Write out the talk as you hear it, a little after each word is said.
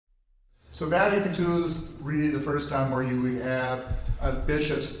So Vatican II is really the first time where you would have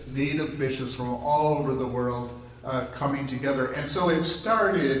bishops, native bishops from all over the world coming together. And so it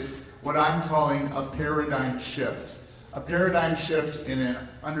started what I'm calling a paradigm shift. A paradigm shift in an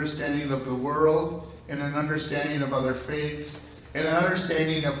understanding of the world, in an understanding of other faiths, in an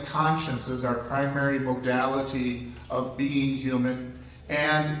understanding of conscience as our primary modality of being human.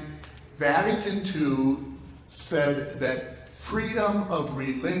 And Vatican II said that freedom of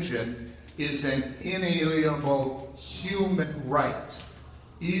religion is an inalienable human right.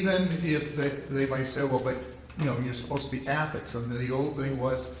 Even if they might say, well, but you're supposed to be Catholics, and the old thing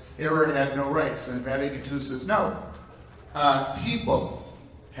was everyone had no rights. And Vatican II says, no, people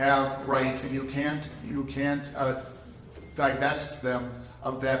have rights, and you can't divest them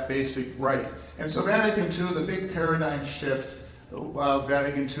of that basic right. And so Vatican II, the big paradigm shift of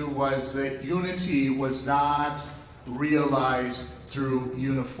Vatican II was that unity was not realized through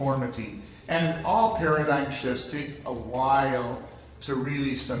uniformity. And all paradigm shifts take a while to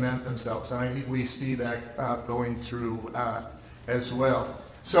really cement themselves. And I think we see that going through as well.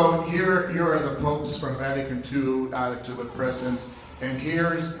 So here are the popes from Vatican II to the present. And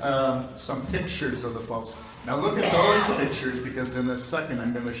here's some pictures of the popes. Now look at those pictures, because in a second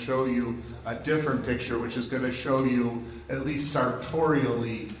I'm going to show you a different picture, which is going to show you, at least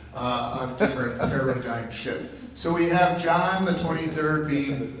sartorially, a different paradigm shift. So we have John the 23rd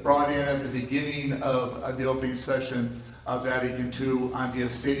being brought in at the beginning of the opening session of Vatican II on the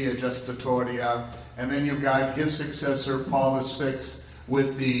Sedia Gestatoria, and then you've got his successor Paul VI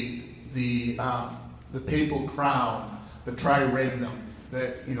with the papal crown, the triregnum.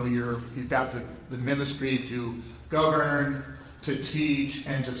 That you've got the ministry to govern, to teach,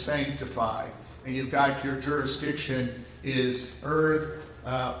 and to sanctify, and you've got your jurisdiction is earth,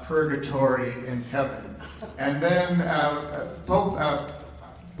 purgatory, and heaven. And then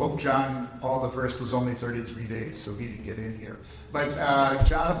Pope John Paul I was only 33 days, so he didn't get in here. But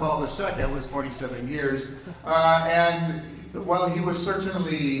John Paul II was 47 years, and while he was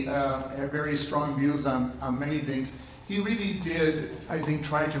certainly had very strong views on many things, he really did, I think,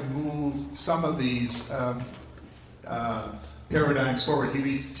 try to move some of these paradigms forward. He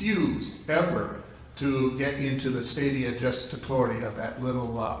refused ever to get into the Sedia Gestatoria, that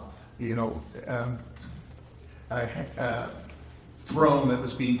little, throne that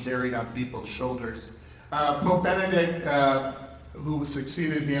was being carried on people's shoulders. Pope Benedict, who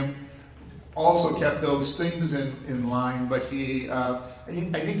succeeded him, also kept those things in line, but I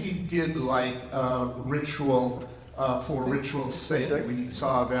think he did like ritual for ritual's sake. He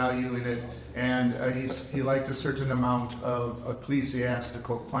saw a value in it, and he liked a certain amount of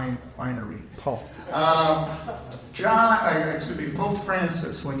ecclesiastical finery. Pope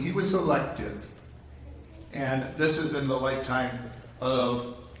Francis, when he was elected, and this is in the lifetime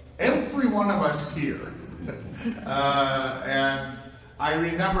of every one of us here, and I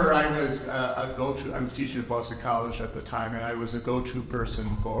remember I was I was teaching at Boston College at the time, and I was a go-to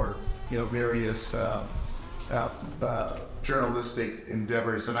person for various journalistic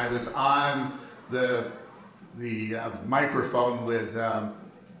endeavors, and I was on the microphone with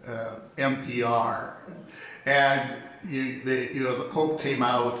NPR, and the Pope came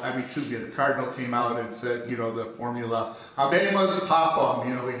out. The Cardinal came out and said, the formula, "Habemus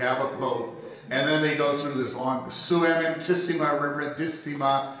Papam," we have a Pope. And then they go through this long "Sua Eminentissima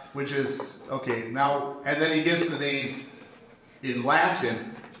Reverendissima," which is, okay, now, and then he gives the name in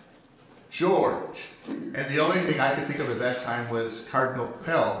Latin, George. And the only thing I could think of at that time was Cardinal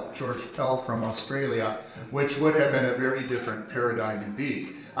Pell, George Pell from Australia, which would have been a very different paradigm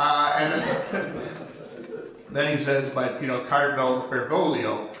indeed. And then he says, but, Cardinal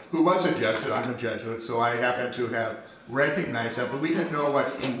Bergoglio, who was a Jesuit, I'm a Jesuit, so I happen to have recognized that, but we didn't know what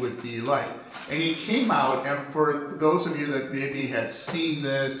he would be like. And he came out, and for those of you that maybe had seen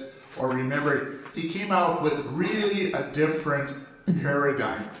this or remembered, he came out with really a different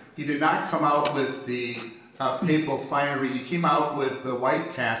paradigm. He did not come out with the papal finery. He came out with the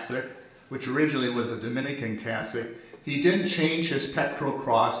white cassock, which originally was a Dominican cassock. He didn't change his pectoral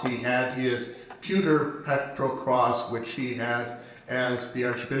cross. He had his pewter pectoral cross, which he had as the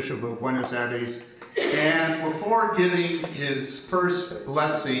Archbishop of Buenos Aires. And before giving his first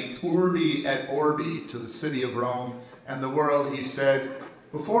blessing, Urbi et Orbi, to the city of Rome and the world, he said,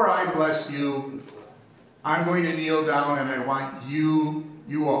 "Before I bless you, I'm going to kneel down, and I want you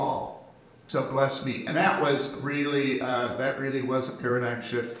all to bless me." And that was really, was a paradigm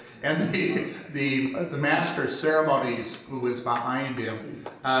shift. And the master of ceremonies, who was behind him,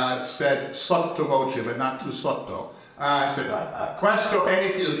 said sotto voce, but not too sotto. I said, questo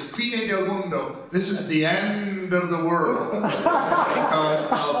è il fine del mundo. This is the end of the world. Because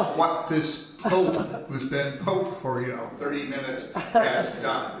of what this Pope, who's been Pope for, 30 minutes, has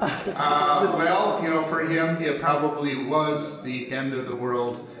done. Well, for him, it probably was the end of the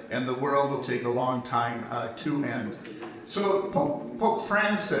world, and the world will take a long time to end. So Pope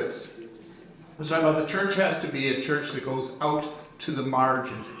Francis was talking about the church has to be a church that goes out to the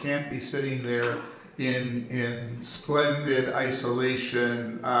margins. It can't be sitting there in splendid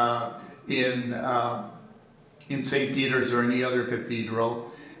isolation in St. Peter's or any other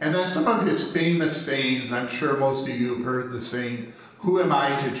cathedral. And then some of his famous sayings, I'm sure most of you have heard the saying, "Who am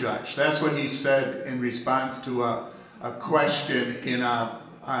I to judge?" That's what he said in response to a question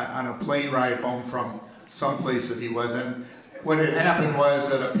on a plane ride home from someplace that he was in. What had happened was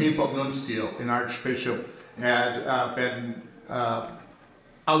that a papal nuncio, an archbishop, had been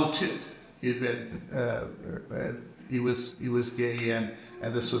outed. He was gay, and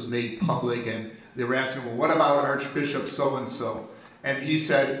this was made public, and they were asking, well, what about Archbishop so-and-so? And he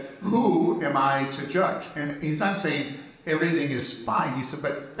said, who am I to judge? And he's not saying everything is fine. He said,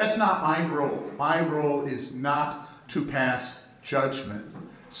 but that's not my role. My role is not to pass judgment.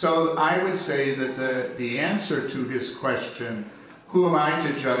 So I would say that the answer to his question, who am I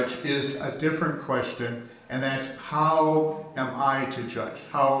to judge, is a different question, and that's how am I to judge?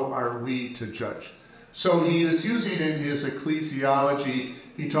 How are we to judge? So he is using in his ecclesiology,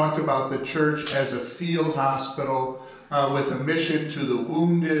 he talked about the church as a field hospital with a mission to the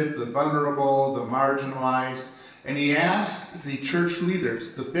wounded, the vulnerable, the marginalized, and he asked the church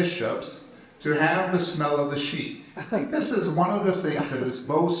leaders, the bishops, to have the smell of the sheep. I think this is one of the things that is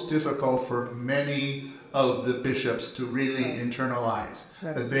most difficult for many of the bishops to really internalize,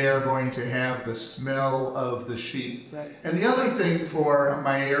 that they are going to have the smell of the sheep. And the other thing for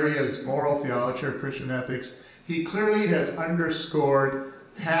my area is moral theology or Christian ethics, he clearly has underscored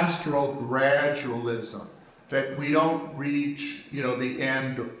pastoral gradualism, that we don't reach, the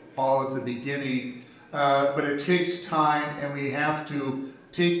end all at the beginning, but it takes time, and we have to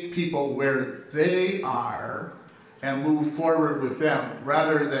take people where they are and move forward with them,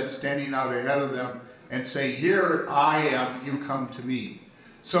 rather than standing out ahead of them and say, here I am, you come to me.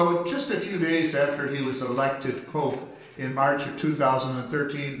 So just a few days after he was elected Pope in March of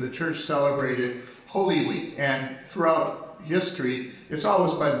 2013, the church celebrated Holy Week. And throughout history, it's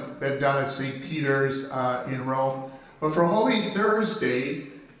always been done at St. Peter's in Rome. But for Holy Thursday,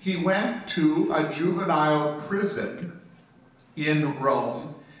 he went to a juvenile prison in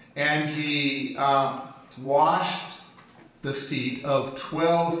Rome, and he washed the feet of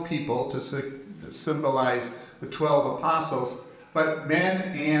 12 people to symbolize the 12 apostles, but men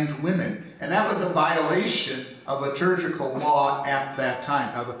and women. And that was a violation of liturgical law at that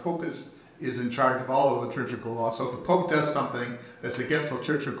time. Now the Pope is in charge of all of liturgical law, so if the Pope does something that's against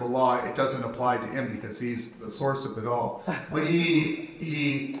liturgical law, it doesn't apply to him because he's the source of it all. But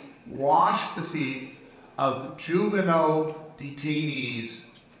he washed the feet of juvenile detainees,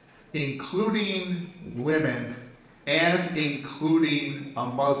 including women and including a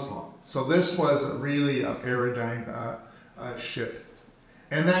Muslim. So this was really a paradigm shift.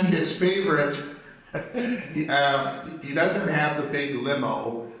 And then his favorite, he doesn't have the big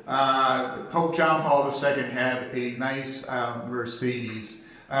limo. Pope John Paul II had a nice Mercedes.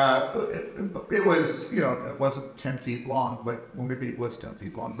 It was, it wasn't 10 feet long, but well, maybe it was 10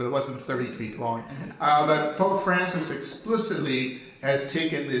 feet long, but it wasn't 30 feet long. But Pope Francis explicitly has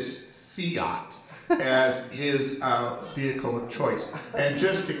taken this Fiat as his vehicle of choice. And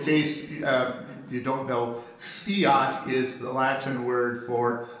just in case you don't know, Fiat is the Latin word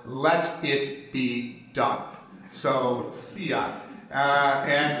for let it be done. So Fiat.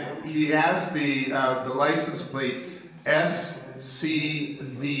 And he has the license plate SCV1.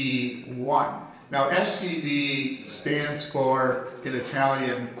 Now SCV stands for, in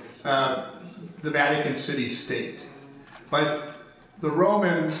Italian, the Vatican City State. But the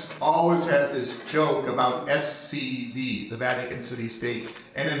Romans always had this joke about SCV, the Vatican City State.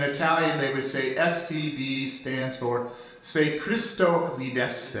 And in Italian they would say SCV stands for Se Cristo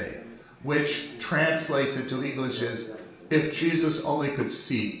Videsse, which translates into English as if Jesus only could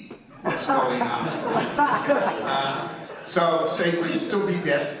see what's going on. So Se Cristo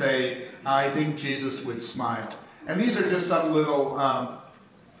Videsse, I think Jesus would smile. And these are just some little,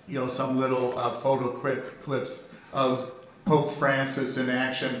 photo clips of Pope Francis in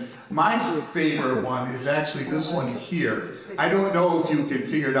action. My favorite one is actually this one here. I don't know if you can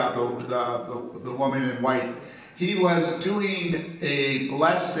figure it out, the woman in white. He was doing a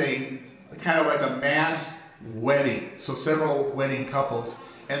blessing, kind of like a mass wedding, so several wedding couples.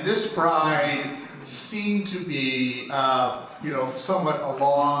 And this bride seem to be, somewhat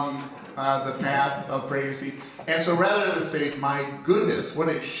along the path of pregnancy. And so rather than say, my goodness, what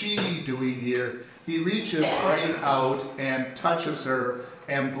is she doing here? He reaches right out and touches her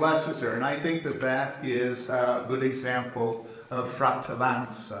and blesses her. And I think that that is a good example of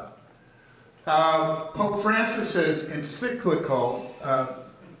fratellanza. Pope Francis's encyclical,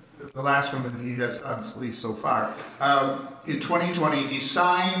 the last one that he has released so far, in 2020, he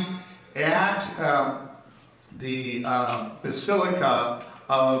signed at the Basilica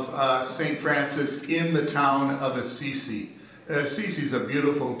of St. Francis in the town of Assisi. Assisi is a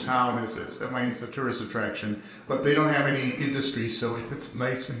beautiful town. It's a tourist attraction, but they don't have any industry, so it's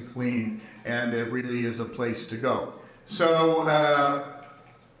nice and clean, and it really is a place to go. So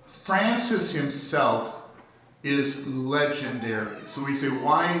Francis himself is legendary. So we say,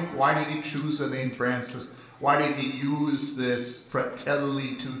 why did he choose the name Francis? Why did he use this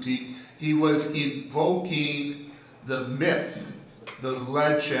Fratelli Tutti? He was invoking the myth, the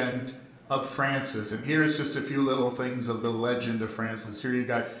legend of Francis. And here's just a few little things of the legend of Francis. Here you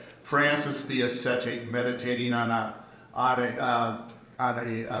got Francis the ascetic meditating on a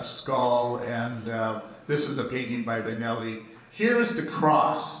skull, and this is a painting by Benelli. Here's the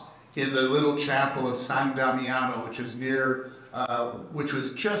cross in the little chapel of San Damiano, which is which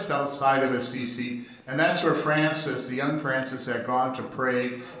was just outside of Assisi, and that's where Francis, the young Francis, had gone to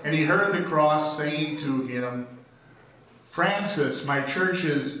pray, and he heard the cross saying to him, "Francis, my church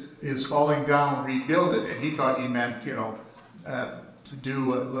is falling down, rebuild it." And he thought he meant, to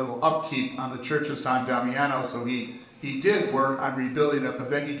do a little upkeep on the Church of San Damiano, so he did work on rebuilding it, but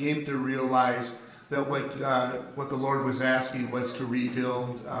then he came to realize that what the Lord was asking was to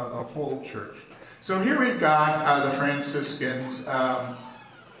rebuild a whole church. So here we've got the Franciscans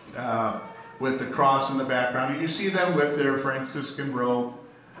with the cross in the background, and you see them with their Franciscan robe.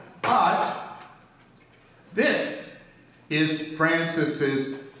 But this is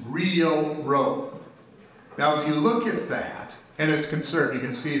Francis's real robe. Now, if you look at that, and it's conserved, you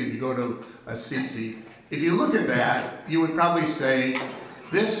can see it if you go to Assisi. If you look at that, you would probably say,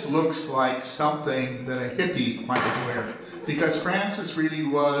 this looks like something that a hippie might wear, because Francis really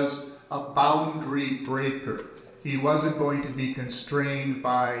was a boundary breaker. He wasn't going to be constrained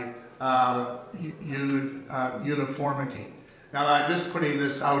by uniformity. Now, I'm just putting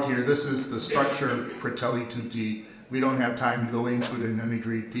this out here. This is the structure Fratelli Tutti. We don't have time to go into it in any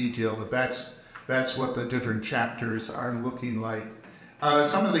great detail, but that's what the different chapters are looking like.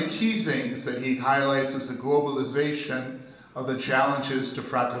 Some of the key things that he highlights is the globalization of the challenges to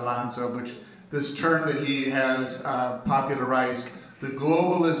fratellanza, which this term that he has popularized, the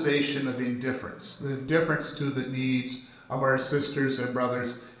globalization of indifference. The indifference to the needs of our sisters and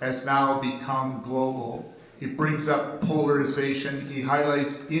brothers has now become global. He brings up polarization. He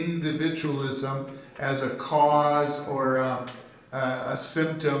highlights individualism as a cause or a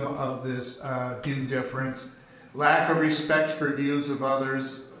symptom of this indifference. Lack of respect for views of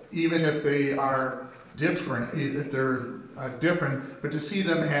others, even if they are different, if they're different, but to see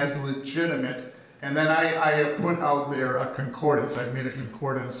them as legitimate. And then I have put out there a concordance. I've made a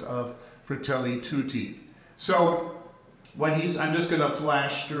concordance of Fratelli Tutti. So I'm just going to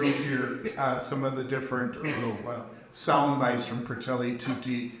flash through here some of the different sound bites from Fratelli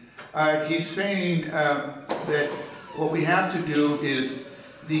Tutti. He's saying that what we have to do is,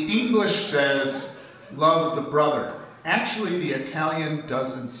 the English says, love the brother. Actually, the Italian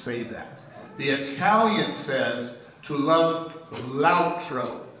doesn't say that. The Italian says to love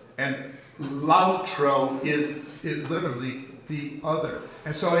l'altro, and l'altro is literally the other.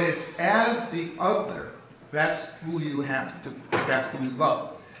 And so it's as the other, that's who you have to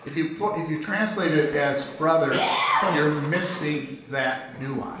love. If you translate it as brother, you're missing that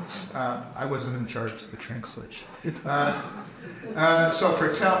nuance. I wasn't in charge of the translation. So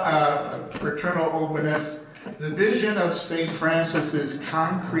fraternal openness, the vision of St. Francis is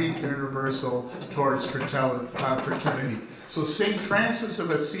concrete and universal towards fraternity. So St. Francis of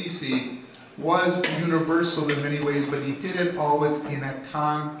Assisi was universal in many ways, but he did it always in a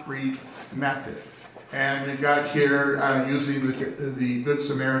concrete method. And we've got here, using the Good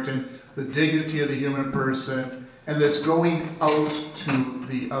Samaritan, the dignity of the human person, and this going out to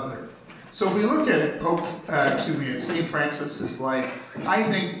the other. So if we look at at St. Francis's life, I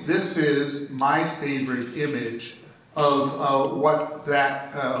think this is my favorite image of what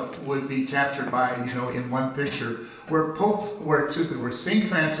that would be captured by, in one picture, where St.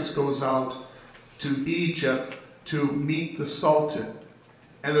 Francis goes out to Egypt to meet the Sultan.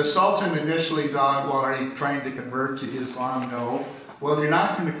 And the Sultan initially thought, well, are you trying to convert to Islam? No. Well, if you're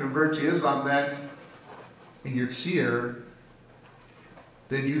not going to convert to Islam, and you're here,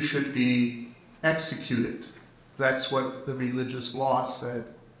 then you should be execute it. That's what the religious law said.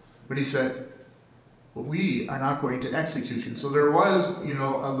 But he said, well, we are not going to execute you. So there was, you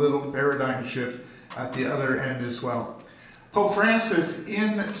know, a little paradigm shift at the other end as well. Pope Francis,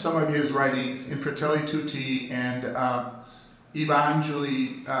 in some of his writings, in Fratelli Tutti and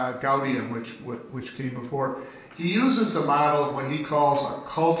Evangelii Gaudium, which came before, he uses a model of what he calls a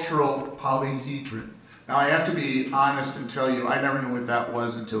cultural polyhedron. Now, I have to be honest and tell you, I never knew what that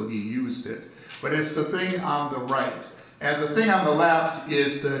was until he used it. But it's the thing on the right. And the thing on the left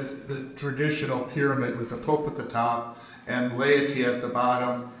is the traditional pyramid with the Pope at the top and laity at the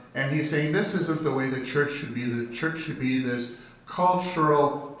bottom. And he's saying this isn't the way the church should be. The church should be this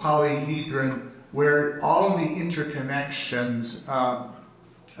cultural polyhedron where all of the interconnections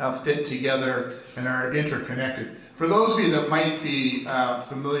fit together and are interconnected. For those of you that might be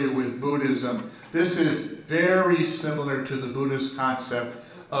familiar with Buddhism, this is very similar to the Buddhist concept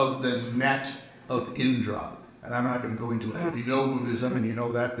of the net of Indra. And I'm not going to go into it. If you know Buddhism and you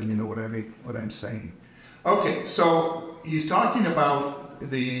know that, then you know what I'm saying. Okay, so he's talking about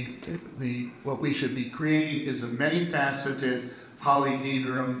what we should be creating is a many-faceted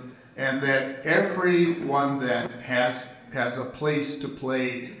polyhedron, and that everyone that has a place to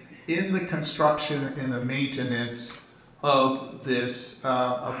play in the construction and the maintenance of this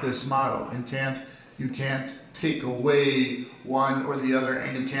model. You can't take away one or the other,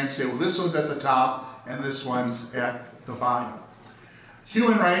 and you can't say, well, this one's at the top and this one's at the bottom.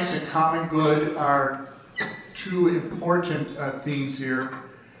 Human rights and common good are two important themes here.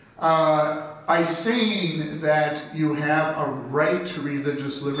 By saying that you have a right to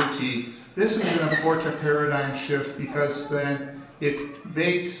religious liberty, this is an important paradigm shift, because then it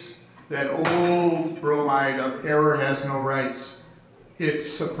makes that old bromide of error has no rights. It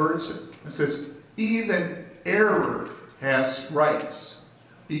subverts it. It says even error has rights,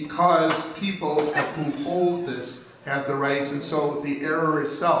 because people who hold this have the rights, and so the error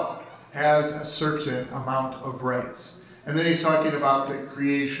itself has a certain amount of rights. And then he's talking about the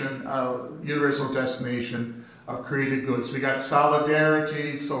creation of universal destination of created goods. We got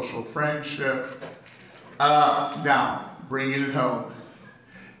solidarity, social friendship. Now, bringing it home.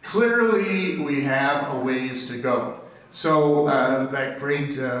 Clearly, we have a ways to go. So that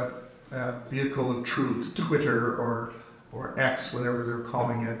great vehicle of truth, Twitter or X, whatever they're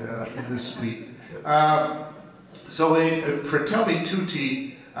calling it this week. So Fratelli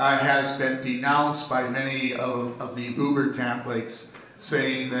Tutti has been denounced by many of the uber Catholics,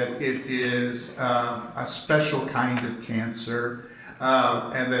 saying that it is a special kind of cancer,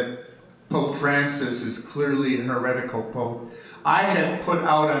 and that Pope Francis is clearly an heretical pope. I had put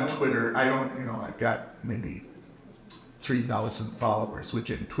out on Twitter, I've got maybe 3,000 followers,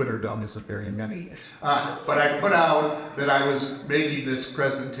 which in Twitterdom isn't very many. But I put out that I was making this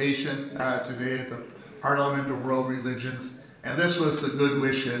presentation today at the Parliament of World Religions, and this was the good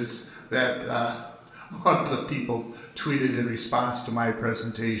wishes that one of the people tweeted in response to my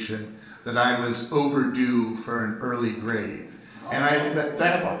presentation, that I was overdue for an early grave. And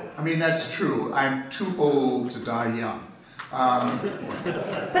that's true. I'm too old to die young.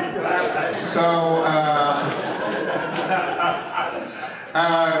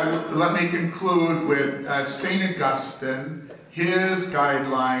 Let me conclude with St. Augustine, his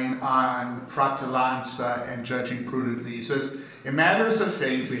guideline on fratellanza and judging prudently. He says, in matters of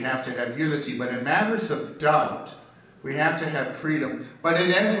faith, we have to have unity, but in matters of doubt, we have to have freedom. But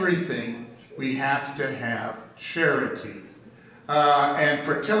in everything, we have to have charity. And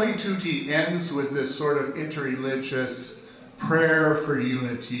Fratelli Tutti ends with this sort of interreligious prayer for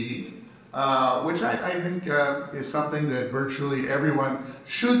unity, which I think is something that virtually everyone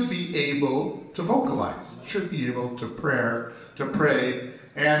should be able to vocalize, should be able to pray.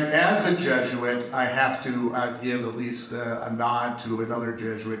 And as a Jesuit, I have to give at least a nod to another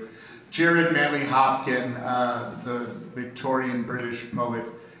Jesuit, Jared Manley Hopkins, the Victorian British poet.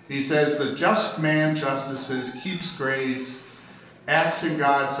 He says, the just man justices, keeps grace, acts in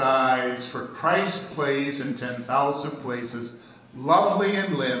God's eyes, for Christ plays in 10,000 places, lovely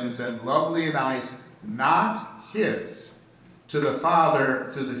in limbs and lovely in eyes, not his, to the Father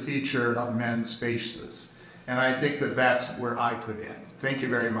through the feature of men's spaces. And I think that that's where I could end. Thank you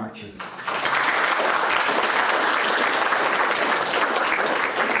very much.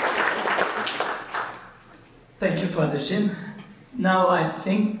 Thank you, Father Jim. Now I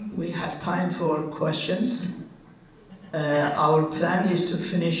think we have time for questions. Our plan is to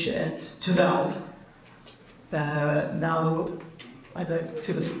finish at 12. Now I'd like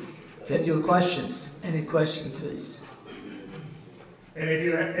to get your questions. Any questions, please? And if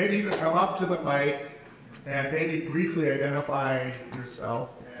you could come up to the mic and maybe briefly identify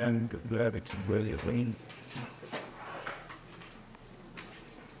yourself and that really mean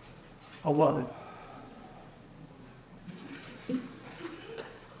a lot.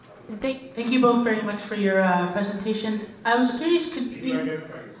 Thank you both very much for your presentation. I was curious, could you...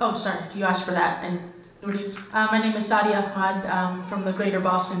 Oh, sorry, you asked for that. And my name is Sadia Ahmad from the greater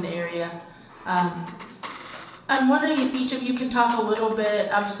Boston area. I'm wondering if each of you can talk a little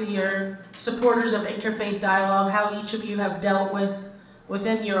bit, obviously you're supporters of interfaith dialogue, how each of you have dealt with,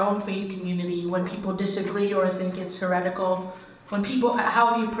 within your own faith community, when people disagree or think it's heretical. When people,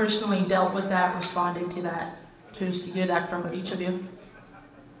 how have you personally dealt with that, responding to that? Curious to hear that from each of you.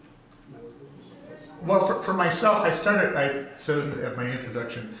 Well, for myself, I said at my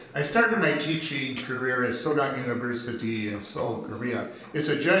introduction, I started my teaching career at Sogang University in Seoul, Korea. It's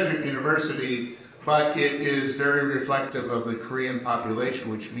a Jesuit university, but it is very reflective of the Korean population,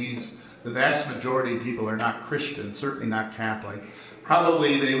 which means the vast majority of people are not Christian, certainly not Catholic.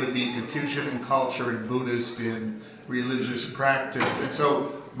 Probably they would be Confucian in culture and Buddhist in religious practice. And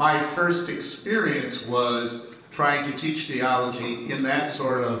so my first experience was trying to teach theology in that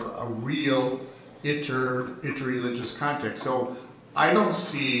sort of a real interreligious context. So I don't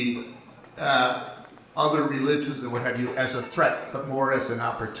see other religions that would have you as a threat, but more as an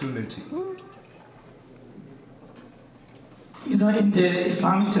opportunity. You know, in the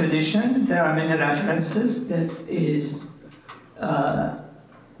Islamic tradition, there are many references that is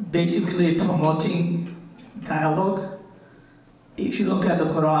basically promoting dialogue. If you look at the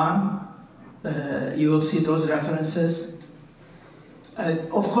Quran, you will see those references.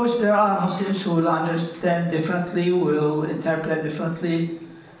 Of course, there are Muslims who will understand differently, will interpret differently.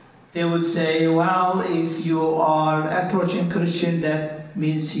 They would say, well, if you are approaching Christian, that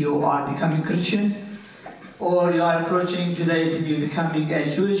means you are becoming Christian. Or you are approaching Judaism, you're becoming a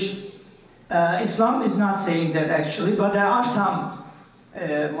Jewish. Islam is not saying that actually, but there are some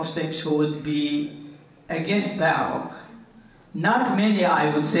Muslims who would be against dialogue. Not many, I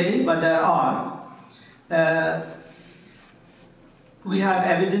would say, but there are. We have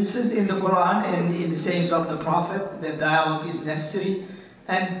evidences in the Quran and in the sayings of the Prophet that dialogue is necessary.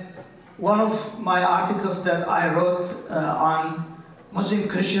 And one of my articles that I wrote on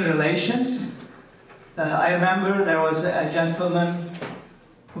Muslim-Christian relations, I remember there was a gentleman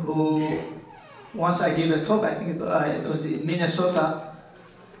who, once I gave a talk, I think it was in Minnesota,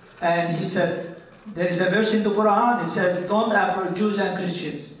 and he said, there is a verse in the Quran, it says, don't approach Jews and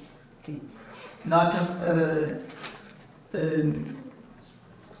Christians. Not,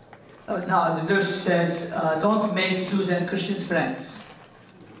 now the verse says, don't make Jews and Christians friends.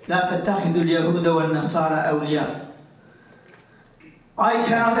 لا تتخذوا اليهود والنصارى أولياء. I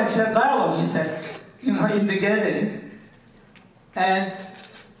cannot accept dialogue, he said, you know, in the gathering. And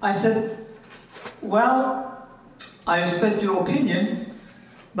I said, well, I respect your opinion,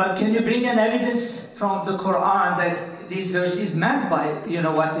 but can you bring an evidence from the Quran that this verse is meant by, you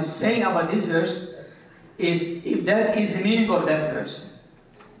know, what is saying about this verse is, if that is the meaning of that verse.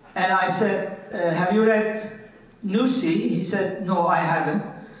 And I said, have you read Nusi? He said, no, I haven't.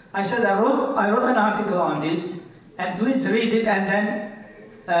 I said, I wrote an article on this, and please read it and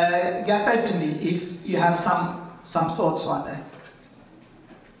then get back to me if you have some thoughts on that.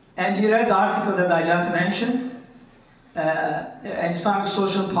 And he read the article that I just mentioned, an Islamic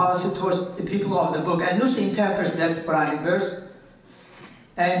social policy towards the people of the book. And Nusi interprets that Quranic verse.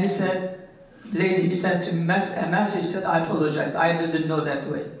 And he said, lady, he sent to me a message, said, I apologize, I didn't know that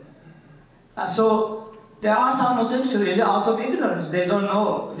way. So there are some Muslims who really out of ignorance, they don't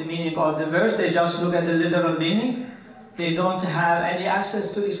know the meaning of the verse, they just look at the literal meaning. They don't have any access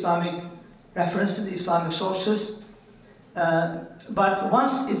to Islamic references, Islamic sources. But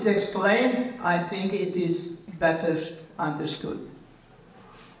once it's explained, I think it is better understood.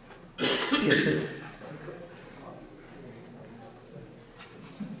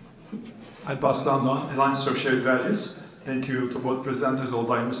 I pass down the Alliance for Shared Values. Thank you to both presenters,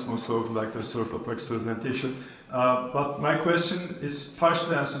 although I missed most of Dr. Sörtoprak's presentation. But my question is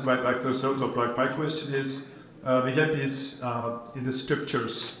partially answered by Dr. Sörtoprak. My question is, we have these, in the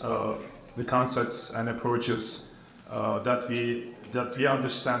scriptures, the concepts and approaches that we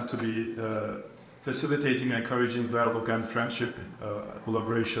understand to be facilitating, encouraging dialogue and friendship,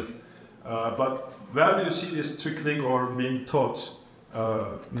 collaboration. But where do you see this trickling or being taught,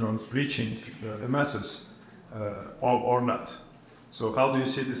 reaching the masses or not? So how do you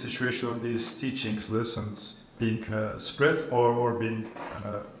see the situation of these teachings, lessons being spread or being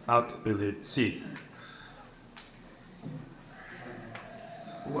not really seen?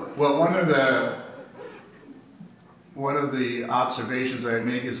 Well, one of the one of the observations I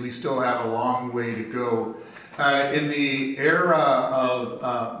make is we still have a long way to go. In the era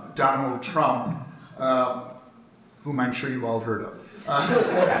of Donald Trump, whom I'm sure you've all heard of,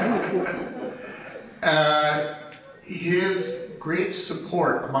 his great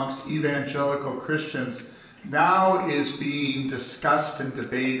support amongst evangelical Christians now is being discussed and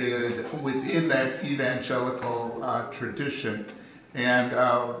debated within that evangelical tradition. And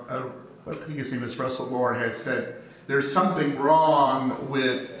I think his name is Russell Moore, has said there's something wrong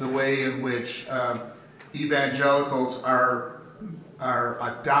with the way in which evangelicals are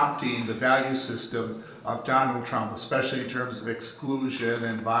adopting the value system of Donald Trump, especially in terms of exclusion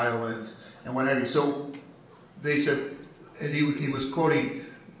and violence and what have you. So they said, and he was quoting,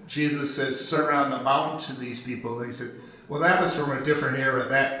 Jesus says, Sermon on the Mount to these people. They said, well, that was from a different era.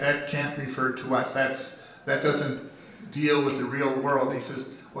 That can't refer to us. That doesn't deal with the real world. He says,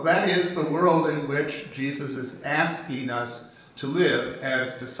 well, that is the world in which Jesus is asking us to live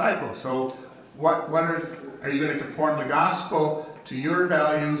as disciples. So what are you going to conform the gospel to your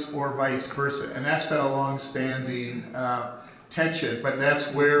values or vice versa? And that's been a long-standing tension, but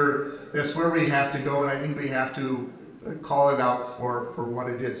that's where we have to go, and I think we have to call it out for what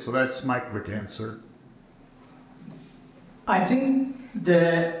it is. So that's my quick answer. I think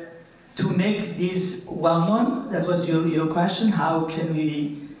to make this well-known, that was your question, how can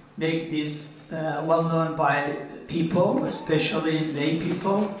we make this well-known by people, especially lay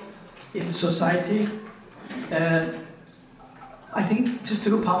people in society? I think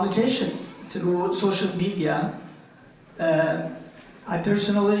through publication, through social media. I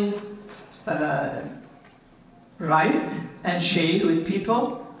personally write and share with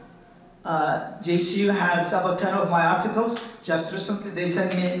people. JCU has about 10 of my articles. Just recently they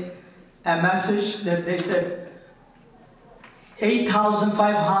sent me a message that they said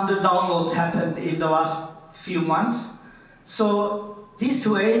 8,500 downloads happened in the last few months. So this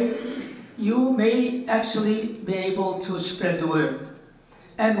way you may actually be able to spread the word.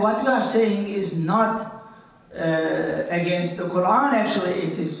 And what we are saying is not against the Quran. Actually,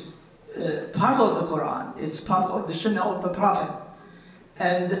 it is part of the Quran. It's part of the Sunnah of the Prophet.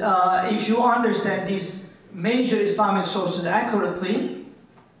 And if you understand these major Islamic sources accurately,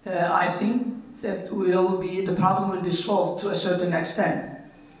 I think that the problem will be solved to a certain extent.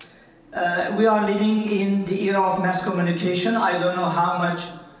 We are living in the era of mass communication. I don't know how much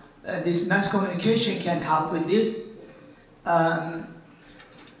this mass communication can help with this. I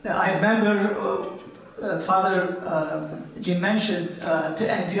remember Father Jim mentioned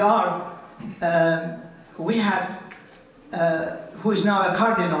NPR. We had, who is now a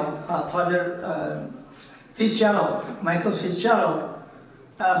cardinal, Father Fitzgerald, Michael Fitzgerald,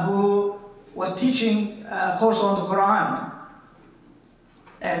 who was teaching a course on the Quran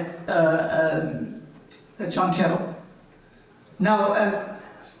at John Carroll. Now,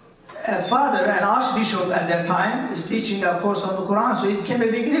 a father, an archbishop at that time, is teaching a course on the Quran, so it became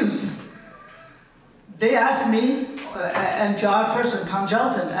a big news. They asked me, an NPR person, Tom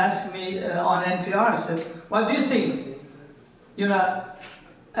Gelton, asked me on NPR, said, what do you think? You know,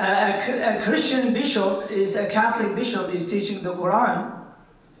 a Christian bishop, a Catholic bishop, is teaching the Quran.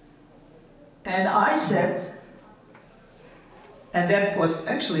 And I said, and that was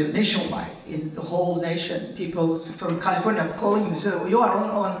actually nationwide, in the whole nation, people from California calling me, said, you are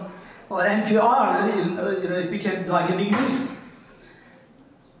on NPR, it became like a big news.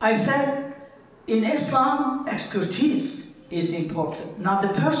 I said, in Islam, expertise is important, not the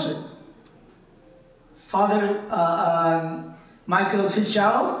person. Father Michael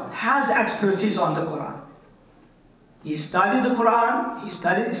Fitzgerald has expertise on the Quran. He studied the Quran, he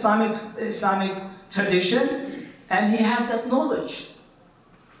studied Islamic tradition, and he has that knowledge.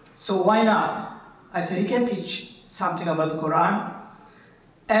 So why not? I said, he can teach something about the Quran.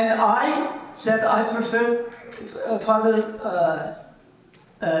 And I said, I prefer Father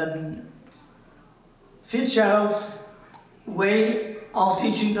Fitzgerald's way of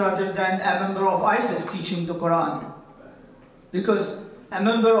teaching rather than a member of ISIS teaching the Quran. Because a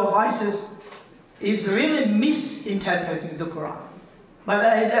member of ISIS is really misinterpreting the Quran. But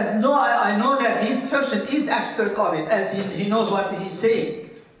I know that this person is expert of it, as he knows what he's saying.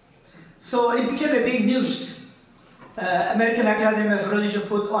 So it became a big news. American Academy of Religion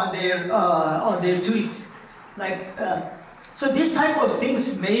put on their tweet, so this type of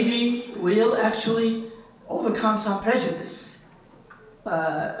things maybe will actually overcome some prejudice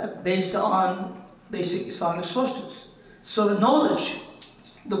based on basic Islamic sources. So the knowledge,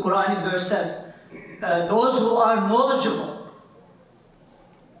 the Quranic verse says, those who are knowledgeable,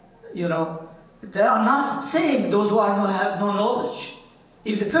 they are not saying those who have no knowledge.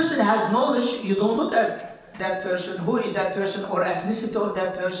 If the person has knowledge, you don't look at that person, who is that person, or ethnicity of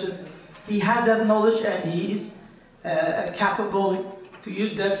that person. He has that knowledge and he is capable to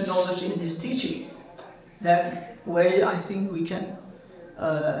use that knowledge in his teaching. That way, I think we can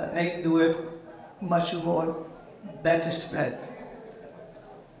make the word much more better spread.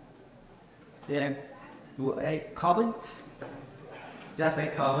 Yeah. A comment? Just a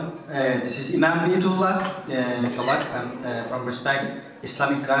comment. This is Imam Beytullah Sholak. I'm from Respect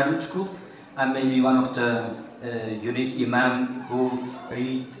Islamic Graduate School. I'm maybe one of the unique imam who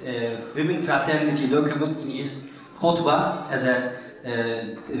read Human Fraternity document in his khutbah as a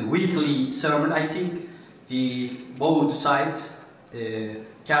weekly sermon. I think both sides,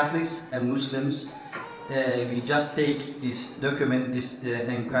 Catholics and Muslims, we just take this document, these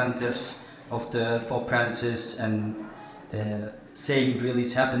encounters of the Pope Francis and saying really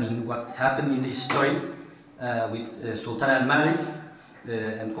it's happening, what happened in the history with Sultan al-Malik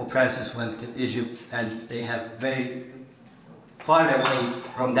and Pope Francis went to Egypt, and they have very far away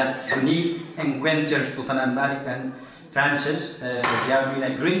from that unique encounter, Sultan al-Malik and Francis. They are doing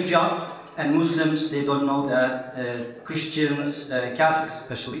a great job, and Muslims, they don't know that Christians, Catholics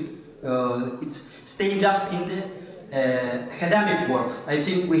especially, it's staying just in the academic work. I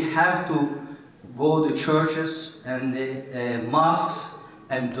think we have to go to churches and the mosques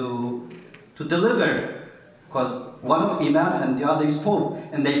and to deliver, because one of Imam and the other is Pope,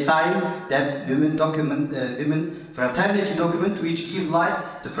 and they sign that human fraternity document which give life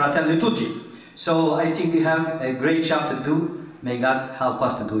to Fratelli Tutti. So I think we have a great job to do. May God help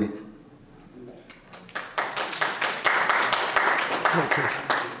us to do it.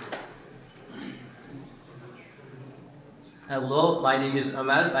 Hello, my name is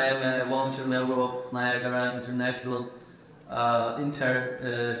Ömer. I am a volunteer member of Niagara International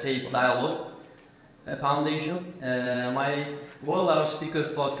Interfaith Dialogue Foundation. My all our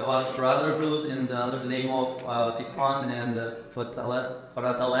speakers talked about Brotherhood in the other name of Tikvan and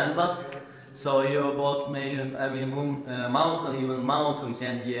Fratellanza. So you both mentioned every mountain, even mountain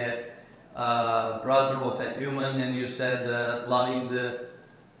can be a brother of a human, and you said loving the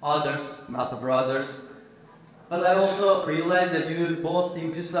others, not the brothers. But I also realized that you both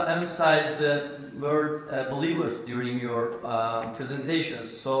emphasized the word believers during your presentations.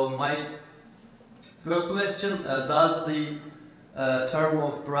 So my first question, does the term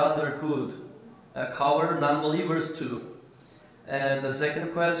of brotherhood cover non-believers too? And the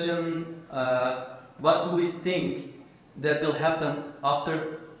second question, what do we think that will happen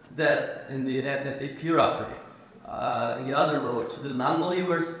after that, in the hereafter, in the other road, to the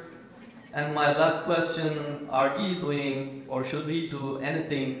non-believers? And my last question, are we doing, or should we do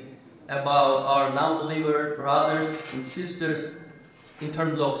anything about our non-believer brothers and sisters in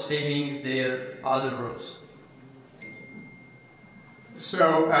terms of saving their other groups?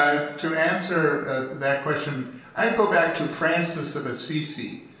 So to answer that question, I'd go back to Francis of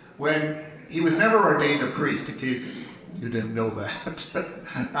Assisi, when he was never ordained a priest, in case you didn't know that.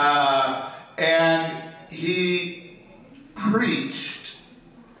 And he preached.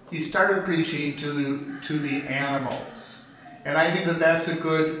 He started preaching to the animals. And I think that that's a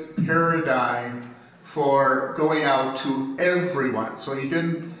good paradigm for going out to everyone. So he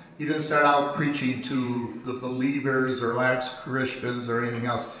didn't start out preaching to the believers or lapsed Christians or anything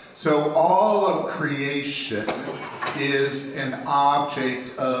else. So all of creation is an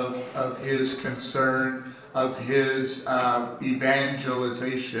object of his concern, of his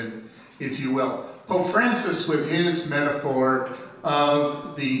evangelization, if you will. Pope Francis, with his metaphor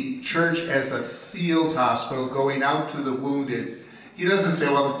of the church as a field hospital going out to the wounded, he doesn't say,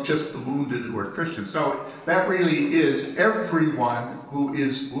 well, just the wounded who are Christians. No, that really is everyone who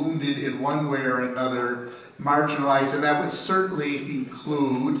is wounded in one way or another, marginalized, and that would certainly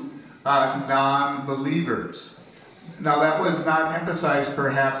include non-believers. Now, that was not emphasized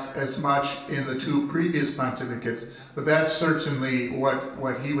perhaps as much in the two previous pontificates, but that's certainly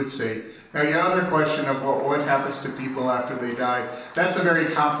what he would say. Now, your other question of what happens to people after they die, that's a very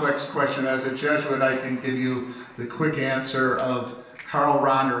complex question. As a Jesuit, I can give you the quick answer of Karl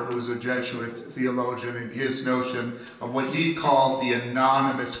Rahner, who was a Jesuit theologian, and his notion of what he called the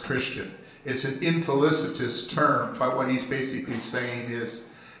anonymous Christian. It's an infelicitous term, but what he's basically saying is,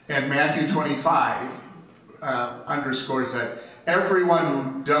 and Matthew 25 underscores that everyone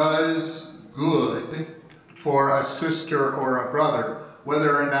who does good for a sister or a brother,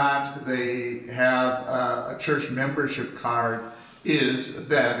 whether or not they have a church membership card, is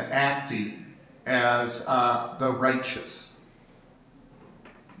then acting as the righteous.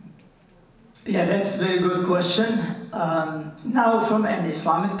 Yeah, that's a very good question. Now, from an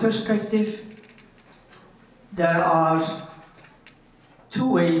Islamic perspective, there are two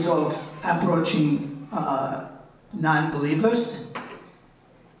ways of approaching non-believers,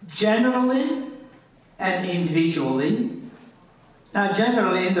 generally and individually. Now,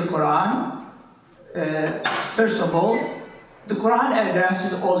 generally in the Quran, first of all, the Quran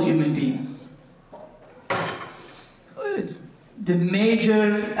addresses all human beings. The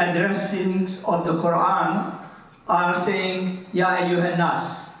major addressings of the Quran are saying, Ya ayyuhan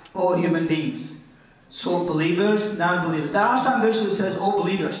nas, all human beings. So believers, non-believers. There are some verses that says all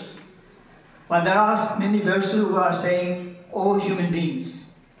believers. But there are many verses who are saying all human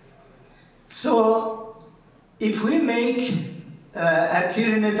beings. So if we make a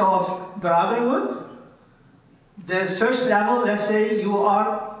pyramid of brotherhood, the first level, let's say you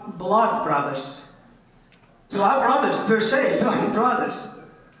are blood brothers. You are brothers per se, you are brothers.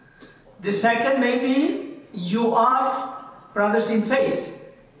 The second, maybe you are brothers in faith.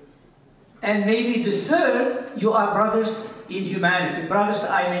 And maybe the third, you are brothers in humanity. Brothers,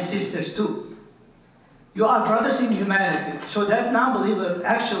 I mean sisters too. You are brothers in humanity. So that non-believer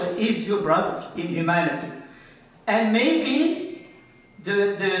actually is your brother in humanity. And maybe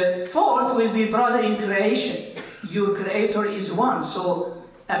the fourth will be brother in creation. Your creator is one. So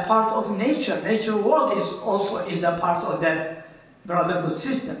a part of nature. Nature world is also a part of that brotherhood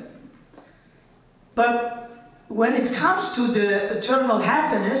system. But when it comes to the eternal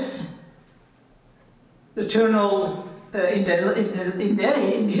happiness, eternal in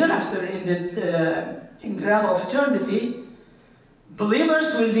the hereafter, in the realm of eternity,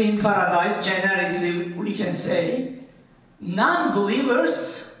 believers will be in paradise. Generically, we can say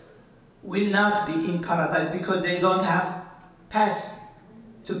non-believers will not be in paradise because they don't have pass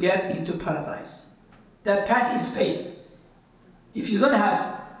to get into paradise. That path is faith. If you don't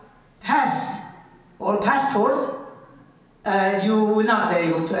have pass or passport, you will not be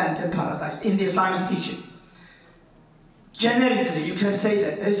able to enter paradise in the Islamic teaching. Generically, you can say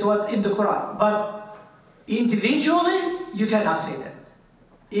that. This is what in the Quran. But individually, you cannot say that.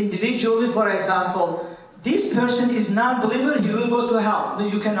 Individually, for example, this person is non-believer, he will go to hell. No,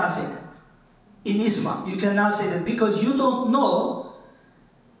 you cannot say that. In Islam, you cannot say that because you don't know.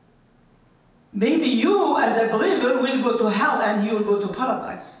 Maybe you, as a believer, will go to hell and he will go to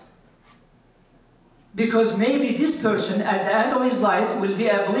paradise. Because maybe this person, at the end of his life, will be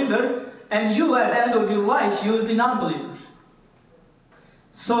a believer, and you, at the end of your life, you will be non-believer.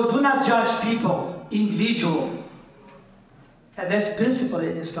 So do not judge people individually. And that's principle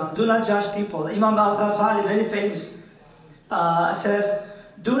in Islam. Do not judge people. Imam al-Ghazali, very famous, says,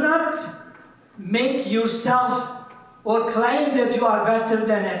 do not make yourself or claim that you are better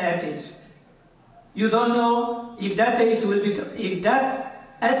than an atheist. You don't know if that atheist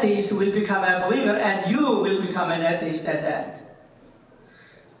will become a believer and you will become an atheist at the end.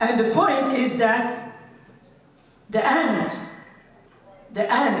 And the point is that the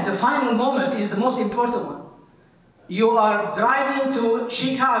final moment is the most important one. You are driving to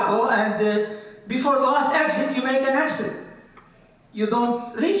Chicago and before the last exit you make an accident. You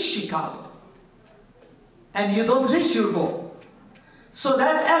don't reach Chicago and you don't reach your goal. So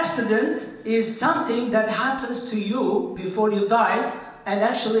that accident is something that happens to you before you die, and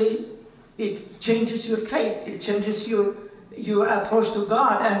actually it changes your faith, it changes your approach to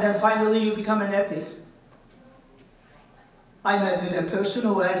God, and then finally you become an atheist. I met with a person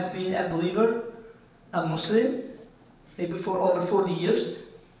who has been a believer, a Muslim, maybe for over 40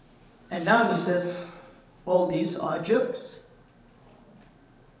 years, and now he says, all these are jokes.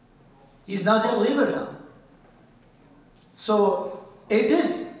 He's not a believer now. So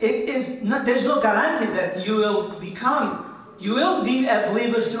there's no guarantee that you will be a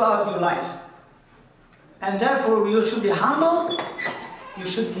believer throughout your life. And therefore you should be humble, you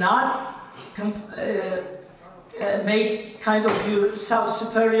should not make kind of yourself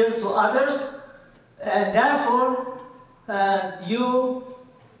superior to others, and therefore you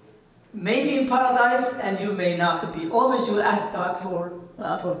may be in paradise and you may not be. Always you will ask God for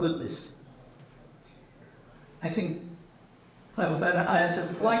goodness. I think I answered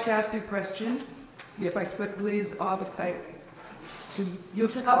the question. I'd like to ask you a question, if I could please, you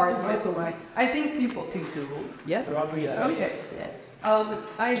covered right away. I think people think too. Yes? Okay.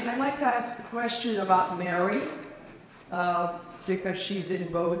 I'd like to ask a question about Mary, because she's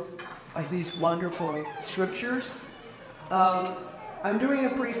in both of these wonderful scriptures. I'm doing a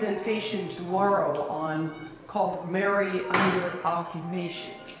presentation tomorrow called Mary Under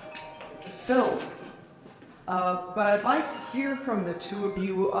Occupation. It's a film. But I'd like to hear from the two of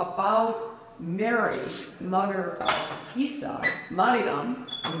you about Mary, mother of Isa, Mariam,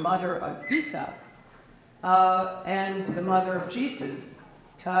 the mother of Isa, and the mother of Jesus.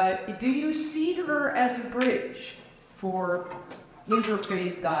 Do you see her as a bridge for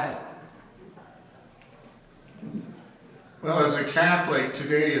interfaith dialogue? Well, as a Catholic,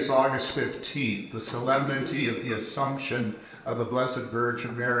 today is August 15th, the solemnity of the Assumption of the Blessed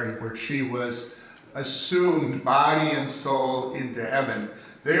Virgin Mary, where she was assumed body and soul into heaven.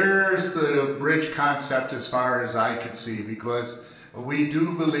 There's the bridge concept as far as I can see, because we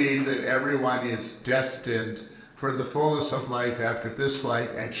do believe that everyone is destined for the fullness of life after this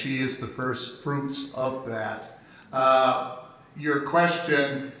life, and she is the first fruits of that. Your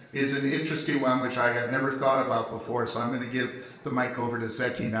question is an interesting one, which I have never thought about before, so I'm going to give the mic over to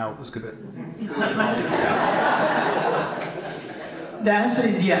Zeki now, who's going to... The answer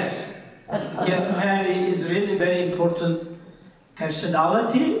is yes. Yes, Mary is really very important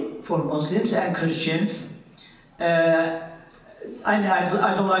personality for Muslims and Christians. I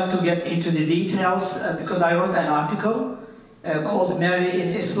don't like to get into the details because I wrote an article called Mary in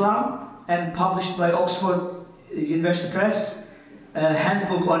Islam and published by Oxford University Press,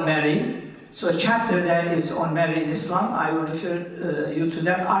 Handbook on Mary. So a chapter there is on Mary in Islam. I will refer you to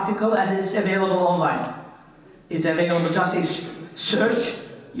that article, and it's available online. It's available, just if you search,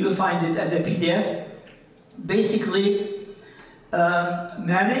 you'll find it as a PDF. Basically,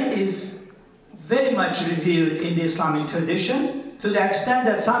 Mary is very much revered in the Islamic tradition, to the extent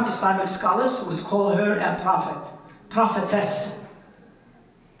that some Islamic scholars would call her a prophet, prophetess,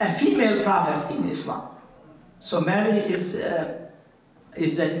 a female prophet in Islam. So Mary is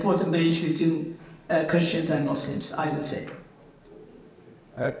an important bridge between Christians and Muslims, I would say.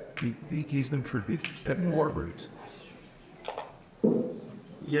 He's been for more roots.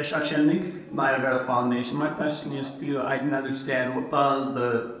 Yes, actually, Niagara Foundation. My question is to you, I didn't understand what does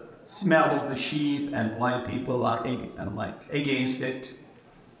the smell of the sheep and blind people are against it,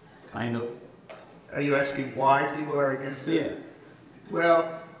 kind of. Are you asking why people are against it? Yeah.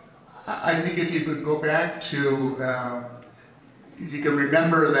 Well, I think if you could go back to, if you can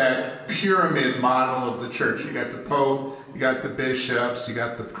remember that pyramid model of the church, you got the Pope, you got the bishops, you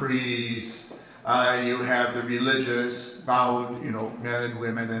got the priests, you have the religious, vowed, men and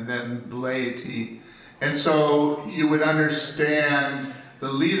women, and then the laity. And so you would understand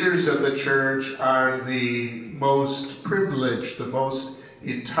the leaders of the church are the most privileged, the most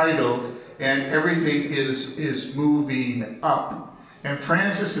entitled, and everything is moving up. And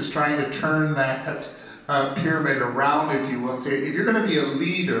Francis is trying to turn that pyramid around, if you will, and say, if you're going to be a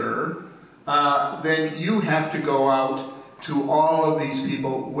leader, then you have to go out to all of these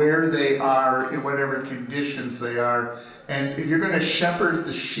people where they are, in whatever conditions they are. And if you're going to shepherd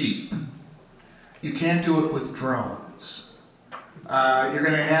the sheep, you can't do it with drones. You're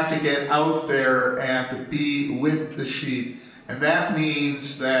going to have to get out there and be with the sheep. And that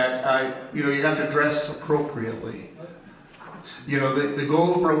means that, you have to dress appropriately. The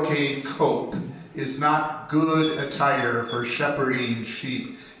gold brocade coat is not good attire for shepherding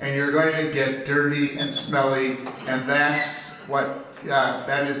sheep, and you're going to get dirty and smelly, and that's what,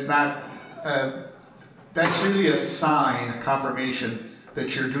 that is not, that's really a sign, a confirmation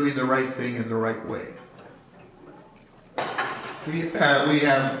that you're doing the right thing in the right way. We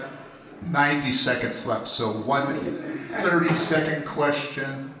have 90 seconds left, so one 30-second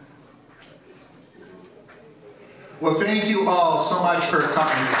question. Well, thank you all so much for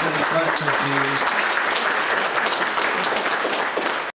coming.